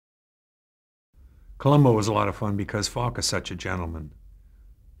Columbo was a lot of fun because Falk is such a gentleman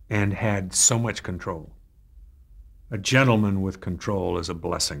and had so much control. A gentleman with control is a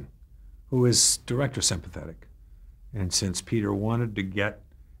blessing, who is director sympathetic. And since Peter wanted to get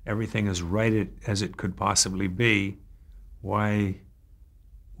everything as right as it could possibly be, why,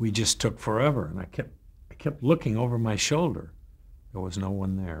 we just took forever. And I kept looking over my shoulder. There was no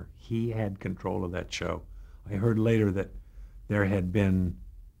one there. He had control of that show. I heard later that there had been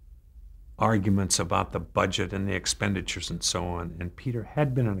arguments about the budget and the expenditures and so on, and Peter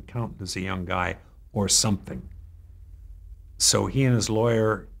had been an accountant as a young guy or something. So he and his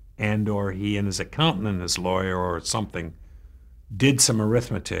lawyer or he and his accountant and his lawyer or something did some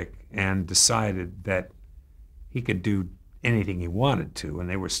arithmetic and decided that he could do anything he wanted to, and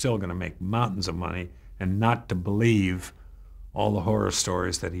they were still going to make mountains of money and not to believe all the horror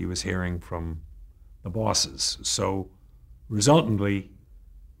stories that he was hearing from the bosses. So resultantly,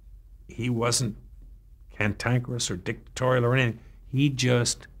 he wasn't cantankerous or dictatorial or anything. He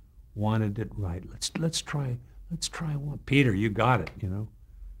just wanted it right. Let's try one. Peter, you got it, you know.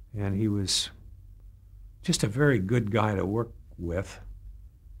 And he was just a very good guy to work with.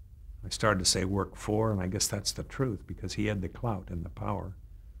 I started to say work for, and I guess that's the truth because he had the clout and the power.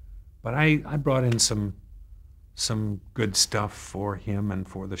 But I brought in some good stuff for him and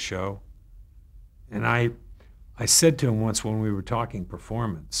for the show. And I said to him once when we were talking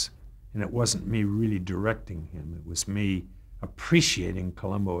performance, and it wasn't me really directing him, it was me appreciating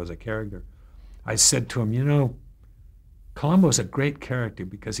Columbo as a character. I said to him, you know, Columbo's a great character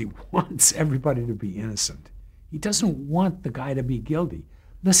because he wants everybody to be innocent. He doesn't want the guy to be guilty.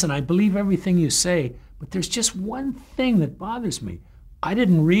 Listen, I believe everything you say, but there's just one thing that bothers me. I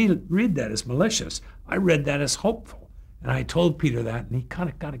didn't read that as malicious. I read that as hopeful. And I told Peter that, and he kind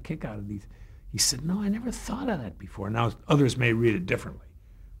of got a kick out of these. He said, no, I never thought of that before. Now, others may read it differently,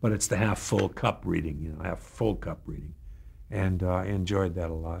 but it's the half-full cup reading, you know, half-full cup reading. And I enjoyed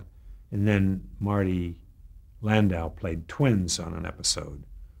that a lot. And then Marty Landau played twins on an episode,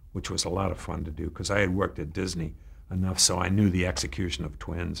 which was a lot of fun to do because I had worked at Disney enough so I knew the execution of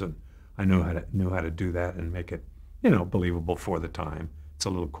twins, and I knew how to do that and make it, you know, believable for the time. It's a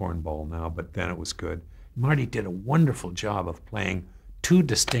little cornball now, but then it was good. Marty did a wonderful job of playing two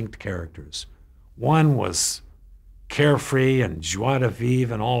distinct characters. One was carefree and joie de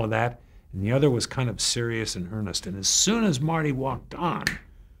vivre and all of that, and the other was kind of serious and earnest. And as soon as Marty walked on,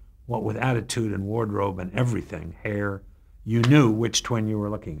 what with attitude and wardrobe and everything, hair, you knew which twin you were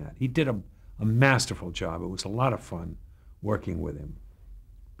looking at. He did a masterful job. It was a lot of fun working with him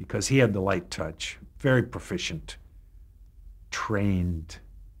because he had the light touch, very proficient, trained,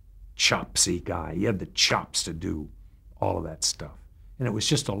 chopsy guy. He had the chops to do all of that stuff. And it was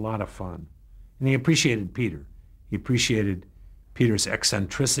just a lot of fun. And he appreciated Peter. He appreciated Peter's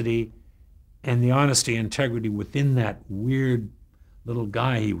eccentricity and the honesty and integrity within that weird little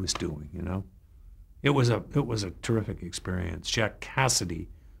guy he was doing, you know. It was a terrific experience. Jack Cassidy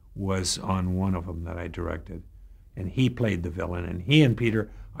was on one of them that I directed, and he played the villain. And he and Peter,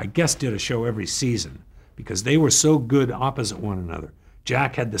 I guess, did a show every season because they were so good opposite one another.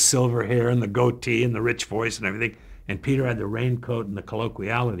 Jack had the silver hair and the goatee and the rich voice and everything, and Peter had the raincoat and the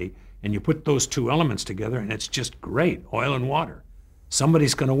colloquiality. And you put those two elements together, and it's just great, oil and water.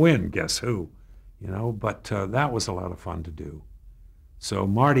 Somebody's going to win, guess who? You know, but that was a lot of fun to do. So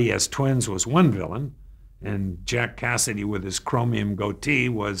Marty as twins was one villain, and Jack Cassidy with his chromium goatee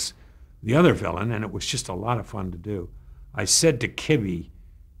was the other villain, and it was just a lot of fun to do. I said to Kibbe,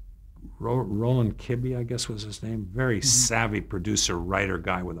 Roland Kibbe, I guess was his name, very savvy producer, writer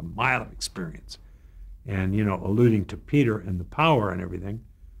guy with a mile of experience, and, you know, alluding to Peter and the power and everything,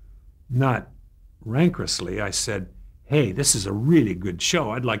 not rancorously, I said, hey, this is a really good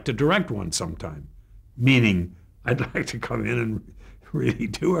show. I'd like to direct one sometime, meaning I'd like to come in and really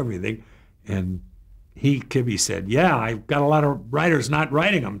do everything. And Kibbe said, yeah, I've got a lot of writers not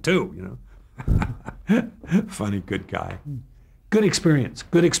writing them too, you know. Funny, good guy. Good experience,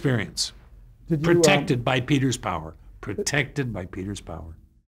 good experience. Protected by Peter's power. Protected by Peter's power.